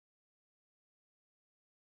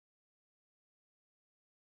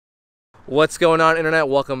What's going on, internet?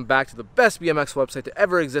 Welcome back to the best BMX website to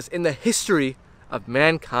ever exist in the history of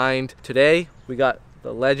mankind. Today we got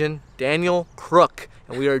the legend Daniel Kruk,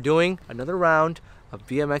 and we are doing another round of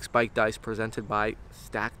BMX bike dice presented by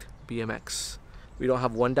Stacked BMX. We don't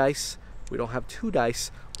have one dice, we don't have two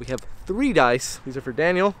dice, we have three dice. These are for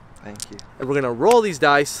Daniel. Thank you. And we're gonna roll these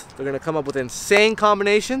dice. They're gonna come up with insane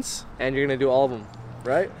combinations, and you're gonna do all of them,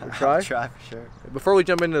 right? Or try? I'll try for sure. Before we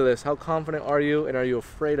jump into this, how confident are you, and are you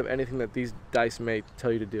afraid of anything that these dice may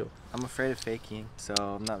tell you to do? I'm afraid of faking, so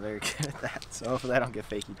I'm not very good at that. So hopefully I don't get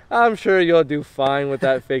fakey. I'm sure you'll do fine with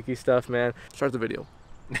that fakey stuff, man. Start the video.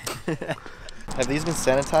 Have these been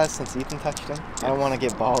sanitized since Ethan touched them? I don't want to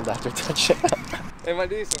get bald after touching them. It might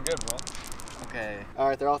do some good, bro. Okay. All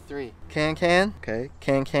right, they're all three. Can. Okay.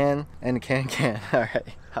 Can. And can. All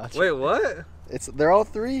right. Wait, what? They're all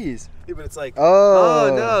threes. Yeah, but it's like.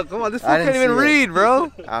 Oh no! Come on, this fool can't even read, bro.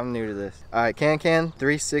 I'm new to this. All right, can,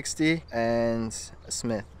 360, and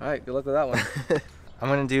Smith. All right, good luck with that one. I'm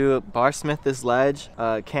gonna do bar Smith this ledge,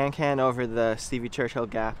 can over the Stevie Churchill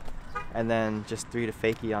gap, and then just 3 to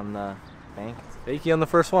fakie on the bank. Fakie on the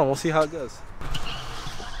first one. We'll see how it goes.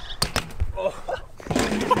 Oh.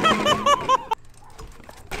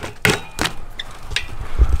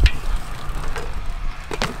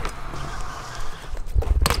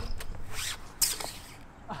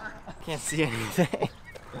 Can't see anything.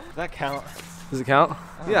 Does that count? Does it count?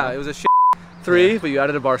 Yeah, it was a shit 3, but you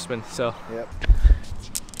added a bar spin, so. Yep.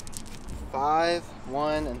 5,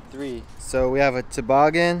 1, and 3. So we have a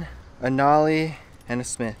toboggan, a nollie, and a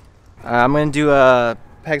Smith. I'm gonna do a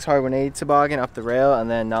Pegs Hard 180 toboggan up the rail, and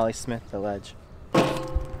then nollie Smith the ledge.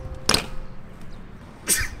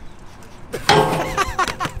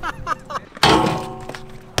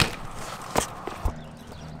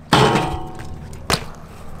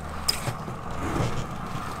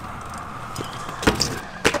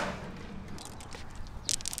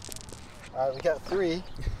 Alright, we got 3,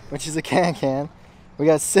 which is a can. We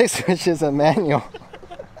got 6, which is a manual.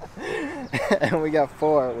 And we got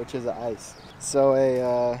 4, which is an ice. So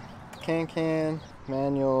a can,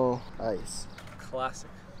 manual, ice. Classic.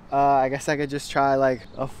 I guess I could just try like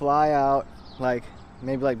a fly out, like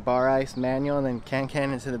maybe like bar ice, manual, and then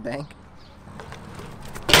can into the bank.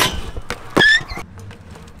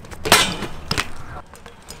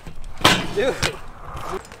 Dude.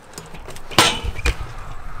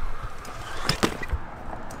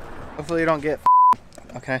 Hopefully we don't get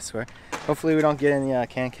okay, I swear. Hopefully we don't get any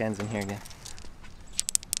cans in here again.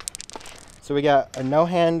 So we got a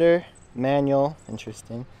no-hander, manual,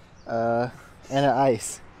 interesting, and an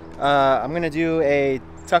ice. I'm gonna do a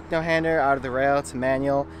tuck no-hander out of the rail to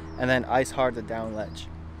manual, and then ice hard the down ledge.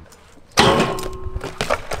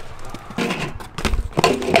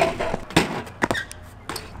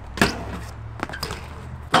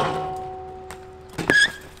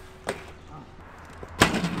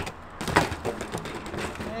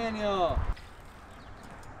 Daniel.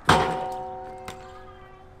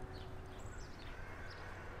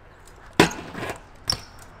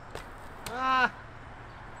 Ah.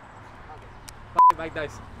 Bike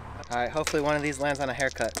dice. All right, hopefully one of these lands on a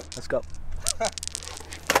haircut. Let's go.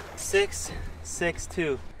 6, 6,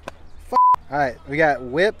 2. All right, we got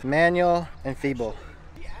whip, manual, and feeble.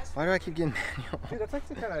 Why do I keep getting manual? Dude, that's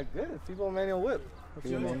actually kind of good. Feeble manual whip.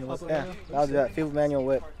 Feeble manual, yeah, I'll do that. Feeble manual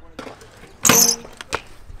whip.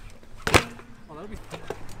 Oh, that'll be...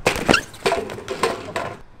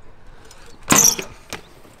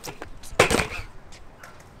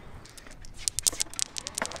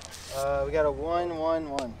 We got a 1, 1,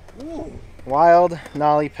 1. Ooh. Wild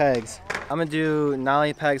nollie pegs. I'm gonna do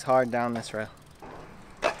nollie pegs hard down this rail.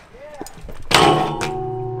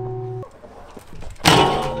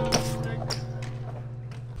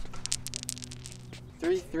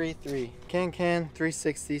 Three, 3. Can,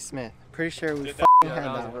 360 Smith. Pretty sure we had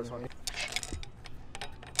that one.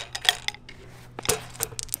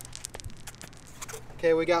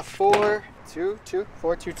 Okay, we got 4, 2,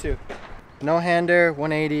 2. No hander,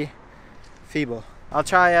 180, feeble. I'll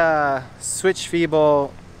try switch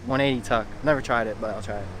feeble 180 tuck. Never tried it, but I'll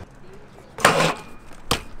try it.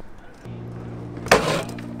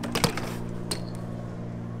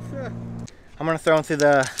 I'm gonna throw into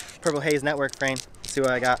the Purple Haze Network frame. See what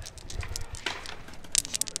I got.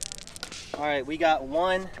 All right, we got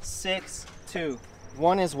 1, 6, 2.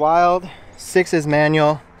 1 is wild, 6 is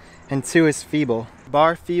manual, and 2 is feeble.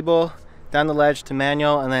 Bar feeble, down the ledge to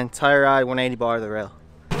manual, and then tire ride 180 bar to the rail.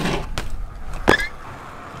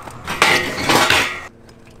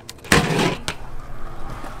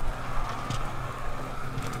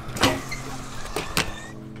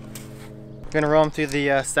 We're gonna roll them through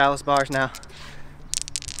the stylus bars now.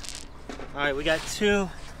 All right, we got 2,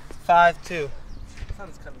 5, 2.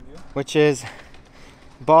 Sounds kind of new. Which is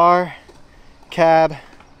bar, cab,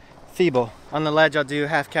 feeble. On the ledge, I'll do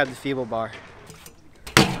half cab to feeble bar.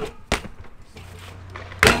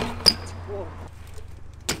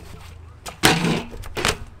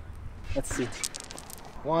 Let's see.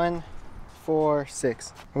 1, 4,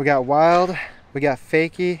 6. We got wild, we got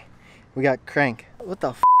fakie, we got crank. What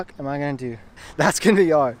the fuck am I gonna do? That's gonna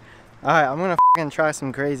be hard. Alright, I'm gonna fucking try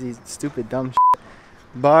some crazy, stupid, dumb shit.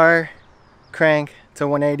 Bar, crank to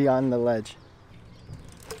 180 on the ledge.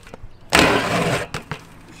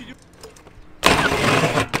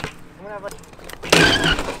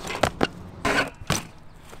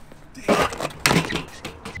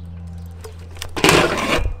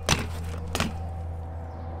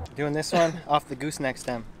 Doing this one off the gooseneck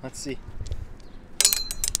stem. Let's see.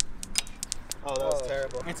 Oh, that was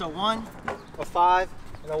terrible. It's a 1, a 5,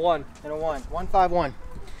 And a 1. and a 1. 1, 5, 1.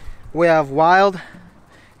 We have wild,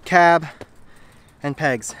 cab, and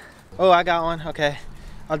pegs. Oh, I got one. Okay.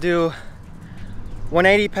 I'll do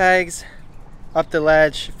 180 pegs, up the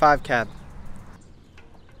ledge, 5 cab.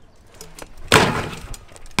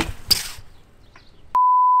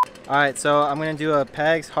 Alright, so I'm going to do a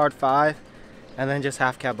pegs, hard 5, and then just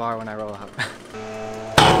half cab bar when I roll out.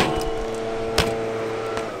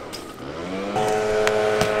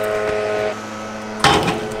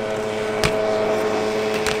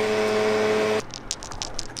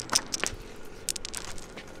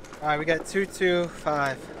 Alright, we got 2, 2,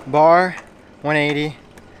 5. Bar, 180,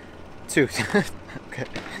 tooth. Okay.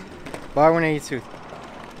 Bar, 180, tooth.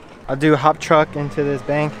 I'll do a hop truck into this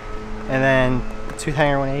bank, and then tooth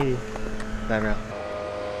hanger, 180. That rail.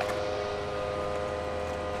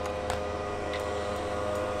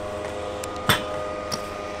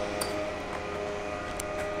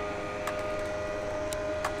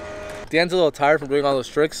 Dan's a little tired from doing all those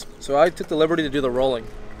tricks, so I took the liberty to do the rolling.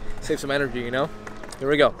 Save some energy, you know? Here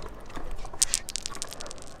we go.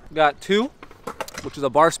 Got 2, which is a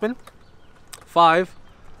bar spin, 5,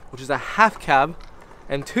 which is a half cab,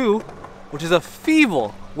 and 2, which is a feeble,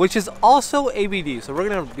 which is also ABD. So we're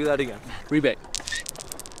gonna do that again. Rebate.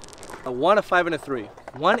 A 1, a 5, and a 3.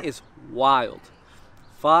 1 is wild.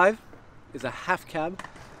 5 is a half cab,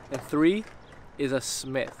 and 3 is a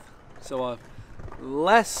Smith. So a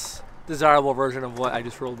less desirable version of what I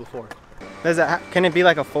just rolled before. Does it can it be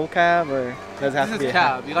like a full cab, or does it have This to be is a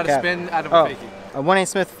cab. You gotta cab? spin out of Oh. a fakie. A 180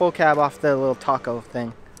 Smith full cab off the little taco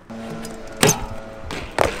thing.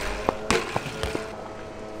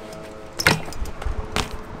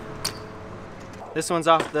 This one's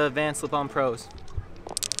off the Van Slip-On Pros.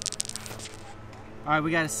 Alright,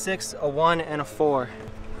 we got a 6, a 1, and a 4.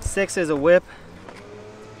 6 is a whip,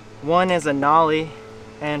 1 is a nollie,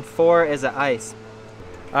 and 4 is an ice.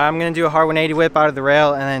 I'm gonna do a hard 180 whip out of the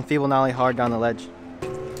rail, and then feeble nollie hard down the ledge.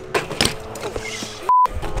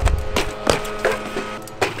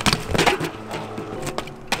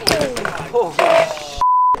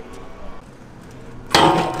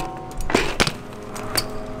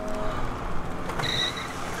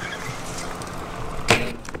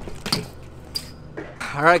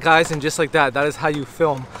 Alright guys, and just like that, that is how you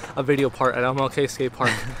film a video part at MLK Skate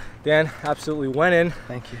Park. Dan absolutely went in.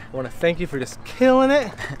 Thank you. I want to thank you for just killing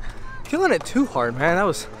it. Killing it too hard, man.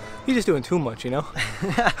 You're just doing too much, you know?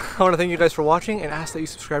 I want to thank you guys for watching and ask that you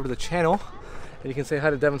subscribe to the channel. And you can say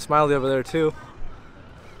hi to Devin Smiley over there too.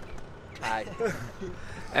 Hi.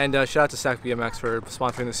 And shout out to Stack BMX for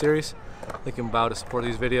sponsoring the series. Link in bio to support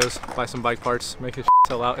these videos. Buy some bike parts. Make it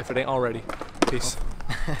sell out if it ain't already. Peace.